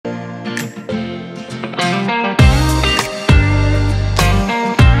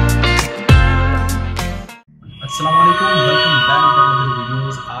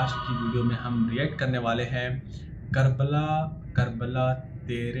Video میں ہم react کرنے والے ہیں کربلا کربلا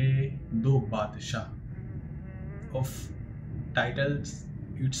تیرے دو بادشاہ of titles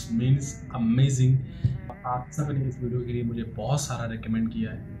it's means amazing. آپ سب نے اس ویڈیو کے لیے مجھے بہت سارا ریکمینڈ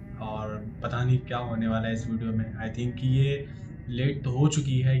کیا ہے اور پتہ نہیں کیا ہونے والا ہے اس ویڈیو میں. آئی تھنک یہ لیٹ تو ہو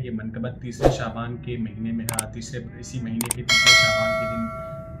چکی ہے. یہ منقبت تیسرے شعبان کے مہینے میں اسی مہینے کے تیسرے شعبان کے دن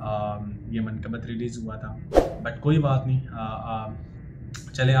یہ منقبت ریلیز ہوا تھا. بٹ کوئی بات نہیں,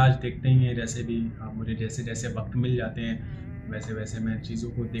 چلے آج دیکھتے ہی ہیں. جیسے بھی مجھے جیسے جیسے وقت مل جاتے ہیں ویسے ویسے میں چیزوں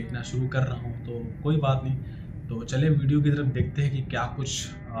کو دیکھنا شروع کر رہا ہوں, تو کوئی بات نہیں. تو چلے ویڈیو کی طرف دیکھتے ہیں کہ کیا کچھ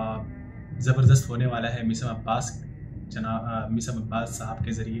زبردست ہونے والا ہے میسم عباس صاحب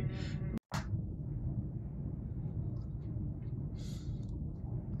کے ذریعے.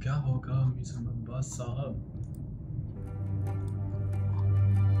 کیا ہوگا میسم عباس صاحب؟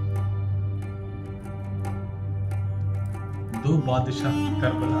 دو بادشاہ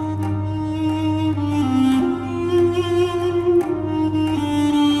کربلا.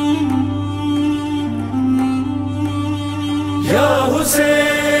 یا حسین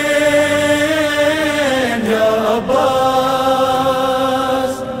یا عباس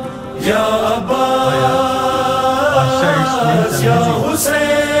یا عباس یا حسین.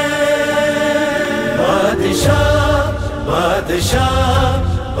 بادشاہ بادشاہ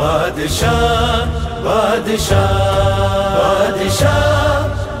بادشاہ بادشاہ بادشاہ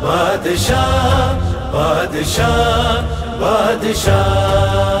بادشاہ بادشاہ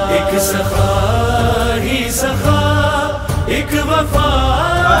بادشاہ. ایک سخا ہی سخا ایک وفا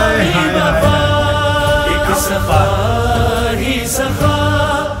ہی وفا. ایک سخا ہی سخا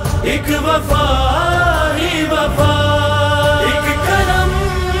ایک وفا ہی وفا. ایک کرم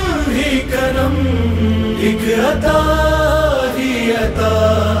ہی کرم ایک عطا ہی عطا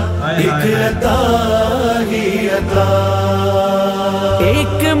ایک عطا ہی عطا.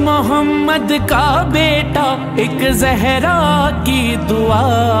 ایک محمد کا بیٹا ایک زہرا کی دعا.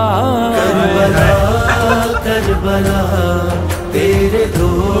 کربلا کربلا تیرے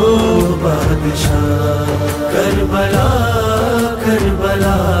دو بادشاہ. کربلا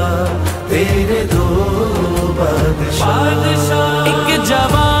کربلا تیرے دو بادشاہ. ایک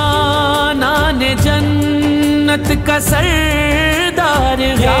جوان آنے جنت کا سردار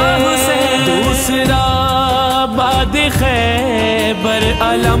ہے, دوسرا باد خیبر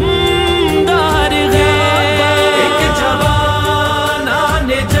علمدار ہے. ایک جوان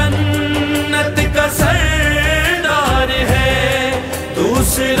آنے جنت کا سردار ہے,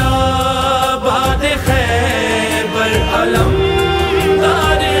 دوسرا باد خیبر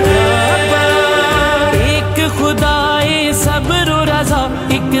علمدار ہے. ایک خدائے صبر و رضا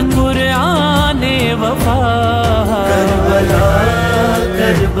ایک قرآن وفا. کربلا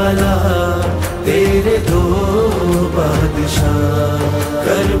کربلا تیرے دو بادشاہ.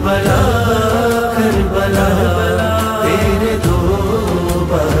 کربلا کربلا تیرے دو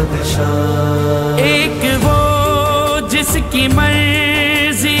بادشاہ. ایک وہ جس کی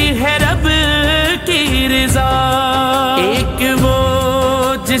مرضی ہے رب کی رضا, ایک وہ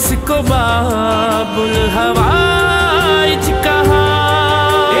جس کو باب الحوائج کہا.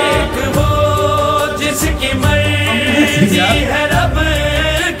 ایک وہ جس کی مرضی ہے رب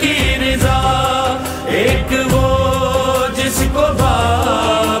کی رضا, ایک وہ جس کو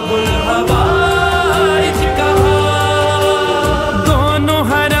باب الحوائج کہا. دونوں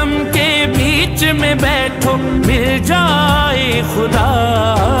حرم کے بیچ میں بیٹھو مل جائے خدا.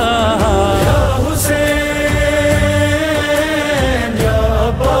 یا حسین یا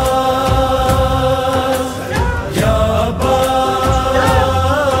عباس یا عباس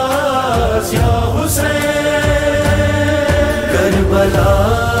یا حسین. کربلا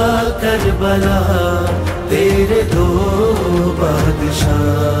کربلا تیرے دو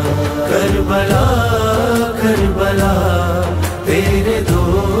بادشاہ. کربلا کربلا تیرے دو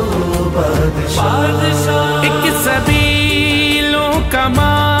بادشاہ. ایک سبیلوں کا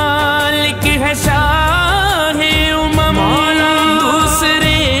مالک ہے شاہ امم,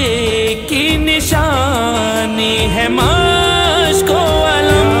 دوسرے کی نشانی ہے مشک و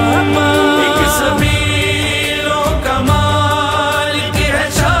علم. ایک سبیلوں کا مالک ہے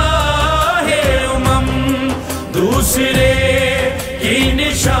شاہ امم, دوسرے کی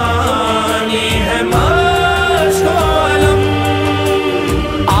نشانی ہے مشک و علم.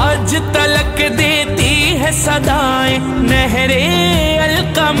 آج تلک دیتی ہے صدائیں نہر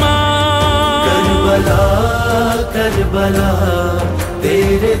القما. کربلا کربلا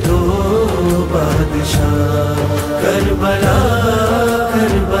تیرے دو بادشاہ. کربلا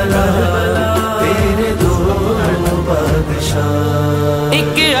کربلا تیرے دو بادشاہ.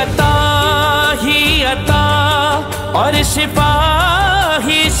 ایک عطا ہی عطا اور شفا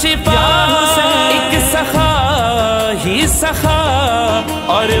ہی شفا. ہی سخا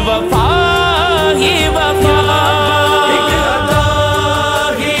اور وفا ہی وفا، ایک عطا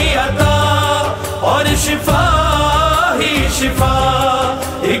ہی عطا اور شفا ہی شفا،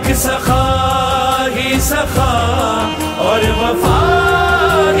 ایک سخا ہی سخا اور وفا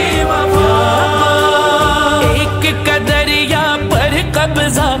ہی وفا، ایک قدریا پر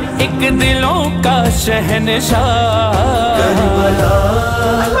قبضہ ایک دلوں کا شہنشاہ، کربلا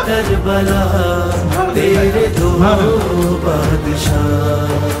کربلا تیرے دو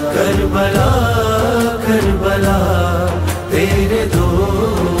بادشاہ، کربلا کربلا تیرے دو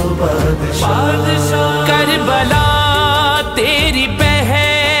بادشاہ، کربلا تیری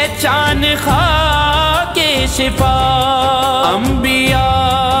پہچان خاک شفا،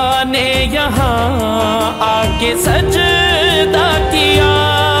 انبیاء نے یہاں آ کے سجدہ کیا،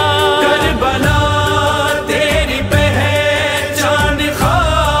 کربلا تیری پہچان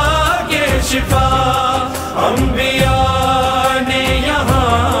خاک شفا، انبیاء نے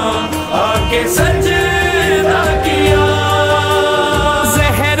یہاں آ کے سجدہ کیا،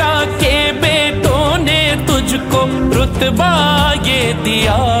 زہرا کے بیٹوں نے تجھ کو رتبہ یہ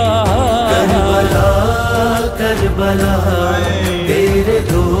دیا، کربلا کربلا تیرے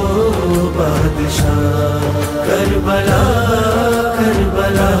دو بادشاہ، کربلا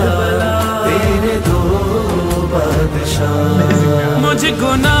کربلا تیرے دو بادشاہ، مجھ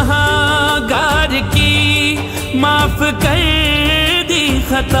گناہ گار کی معاف کر دی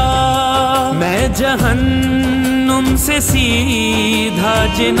خطا، میں جہنم سے سیدھا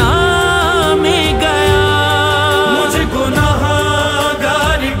جناں میں گیا، مجھ گناہ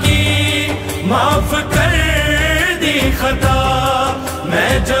گار کی معاف کر دی خطا،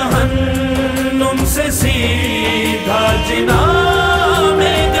 میں جہنم سے سیدھا جناں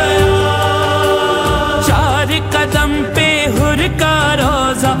میں گیا، چار قدم پہ حر کا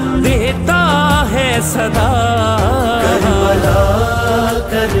روزہ دیتا ہے صدا، کربلا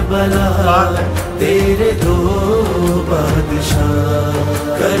کربلا تیرے دو بادشاہ،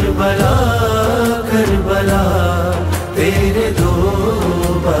 کربلا کربلا تیرے دو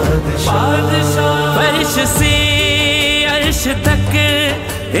بادشاہ، فرش سے عرش تک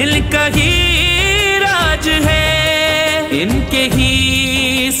ان کا ہی راج ہے، ان کے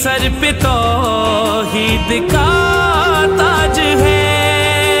ہی سر پہ توحید کا تاج ہے،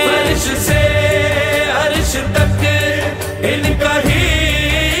 فرش سے عرش تک ان کا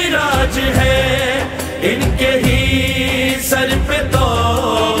ہی راج ہے، ان کے ہی سر پہ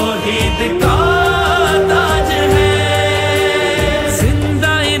توحید کا تاج ہے،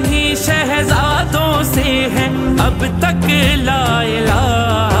 زندہ انہی شہزادوں سے ہے اب تک لا الہ،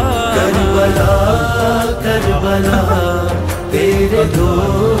 کربلا کربلا تیرے دو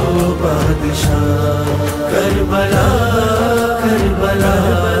بادشاہ، کربلا کربلا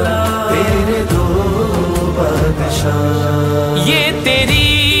تیرے دو بادشاہ، یہ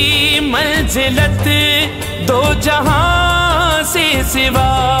تیری منزلت دو جہاں سے سوا،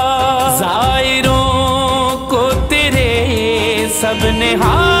 زائروں کو تیرے سب نے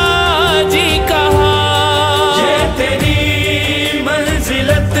حاجی کہا، یہ تیری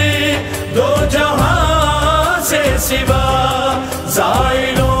منزلت دو جہاں سے سوا،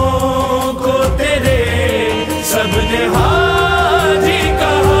 زائروں کو تیرے سب نے حاجی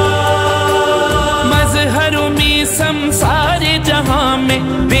کہا، مظہر میسم سارے جہاں میں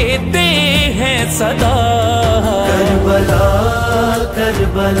دیتے ہیں صدا، کربلا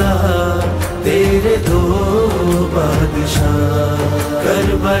کربلا تیرے دو بادشاہ،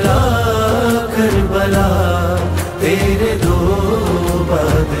 کربلا کربلا تیرے دو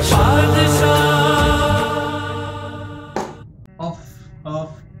بادشاہ،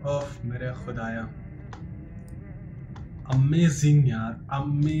 میرے خدایا، امیزنگ یار،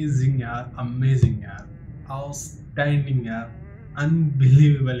 امیزنگ یار، امیزنگ یار، آؤٹسٹینڈنگ یار،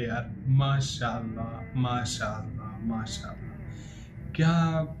 انبلیویبل یار، ماشاء اللہ ماشاء اللہ ماشاء اللہ،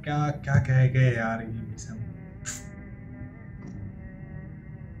 کیا کیا کیا کہہ گئے یار یہ سب،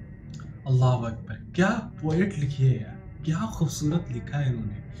 اللہ اکبر، کیا پوئٹ لکھی ہے یار، کیا خوبصورت لکھا ہے انہوں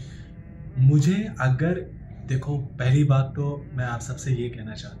نے، مجھے اگر دیکھو، پہلی بات تو میں آپ سب سے یہ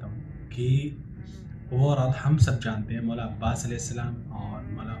کہنا چاہتا ہوں کہ اوورآل ہم سب جانتے ہیں مولا عباس علیہ السلام اور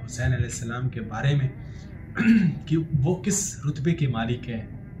مولا حسین علیہ السلام کے بارے میں کہ وہ کس رتبے کے مالک ہیں،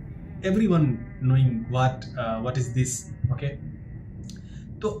 every one knowing what is this, okay,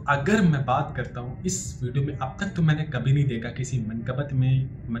 تو اگر میں بات کرتا ہوں اس ویڈیو میں، اب تک تو میں نے کبھی نہیں دیکھا کسی منقبت میں،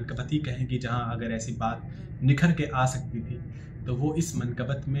 منقبت ہی کہیں کہ جہاں اگر ایسی بات نکھر کے آ سکتی تھی تو وہ اس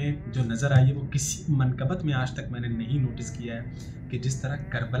منقبت میں جو نظر آئی ہے وہ کسی منقبت میں آج تک میں نے نہیں نوٹس کیا ہے کہ جس طرح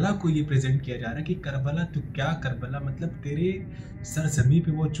کربلا کو یہ پریزنٹ کیا جا رہا ہے کہ کربلا تو کیا، کربلا مطلب تیرے سرزمین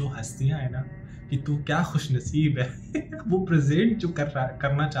پہ وہ جو ہستیاں ہیں نا، کہ تو کیا خوش نصیب ہے. وہ پریزنٹ جو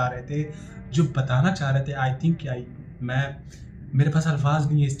کرنا چاہ رہے تھے, جو بتانا چاہ رہے تھے, آئی تھنک میرے پاس الفاظ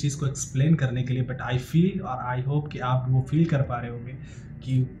نہیں ہے اس چیز کو ایکسپلین کرنے کے لیے, بٹ آئی فیل اور آئی ہوپ کہ آپ وہ فیل کر پا رہے ہوں گے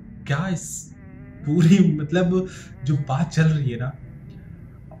کہ کیا اس پوری مطلب جو بات چل رہی ہے نا.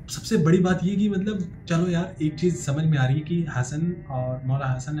 سب سے بڑی بات یہ کہ مطلب چلو یار ایک چیز سمجھ میں آ رہی ہے کہ حسن اور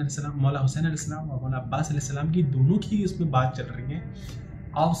مولا حسن علیہ السلام, مولا حسین علیہ السلام اور مولا عباس علیہ السلام کی دونوں کی اس میں بات چل رہی ہے.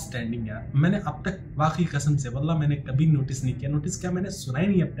 آؤٹ اسٹینڈنگ یار. میں نے اب تک واقعی قسم سے واللہ میں نے کبھی نوٹس نہیں کیا, نوٹس کیا میں نے سنا ہی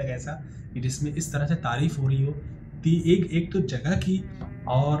نہیں اب تک ایسا کہ جس میں اس طرح سے تعریف ہو رہی ہو. ایک تو جگہ کی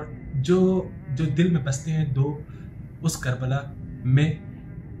اور جو دل میں بستے ہیں دو اس کربلا میں.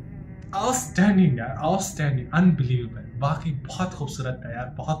 آؤٹ اسٹینڈنگ یار, آؤٹ اسٹینڈنگ, انبلیویبل. واقعی بہت خوبصورت تھا یار,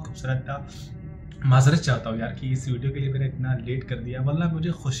 بہت خوبصورت تھا. معذرت چاہتا ہوں یار کہ اس ویڈیو کے لیے میں نے اتنا لیٹ کر دیا. واللہ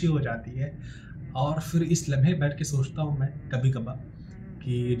مجھے خوشی ہو جاتی ہے اور پھر اس لمحے بیٹھ کے سوچتا ہوں میں کبھی کبھار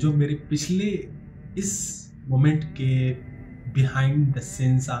کہ جو میرے پچھلے اس مومنٹ کے بیہائنڈ دا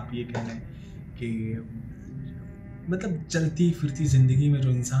سینس آپ یہ کہہ لیں کہ مطلب چلتی پھرتی زندگی میں جو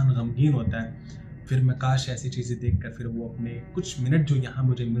انسان غمگین ہوتا ہے, پھر میں کاش ایسی چیزیں دیکھ کر پھر وہ اپنے کچھ منٹ جو یہاں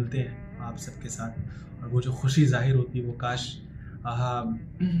مجھے ملتے ہیں آپ سب کے ساتھ اور وہ جو خوشی ظاہر ہوتی ہے وہ کاش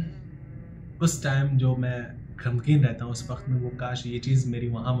اس ٹائم جو میں غمگین رہتا ہوں اس وقت میں وہ کاش یہ چیز میری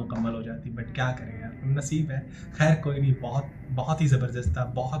وہاں مکمل ہو جاتی. بٹ کیا کریں یار, نصیب ہے. خیر کوئی نہیں, بہت ہی زبردست تھا.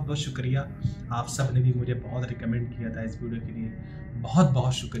 بہت شکریہ. آپ سب نے بھی مجھے بہت ریکمینڈ کیا تھا اس ویڈیو کے لیے,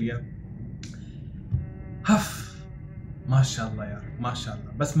 بہت شکریہ. ماشاء اللہ یار, ماشاء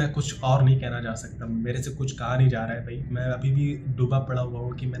اللہ. بس میں کچھ اور نہیں کہنا چاہ سکتا, میرے سے کچھ کہا نہیں جا رہا ہے بھائی. میں ابھی بھی ڈوبا پڑا ہوا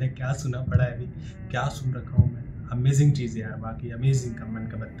ہوں کہ میں نے کیا سنا پڑا ہے, ابھی کیا سن رکھا ہوں میں. امیزنگ چیز ہے یار, باقی امیزنگ کا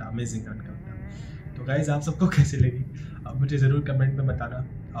منقبت تھا, امیزنگ کا منقبت تھا. تو گائز آپ سب کو کیسے لگی اب مجھے ضرور کمنٹ میں بتانا,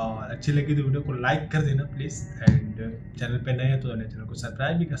 اور اچھی لگی تو ویڈیو کو لائک کر دینا پلیز, اینڈ چینل پہ نئے ہیں تو چینل کو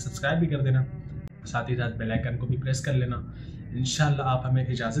سبسکرائب بھی کر دینا, ساتھ ہی ساتھ بیل آئیکن کو بھی پریس کر لینا. انشاءاللہ آپ ہمیں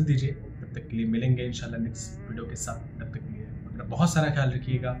اجازت دیجیے, تب تک کے لیے ملیں گے انشاءاللہ نیکسٹ ویڈیو کے ساتھ. تب تک کے لیے اپنا بہت سارا خیال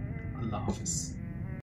رکھیے گا. اللہ حافظ.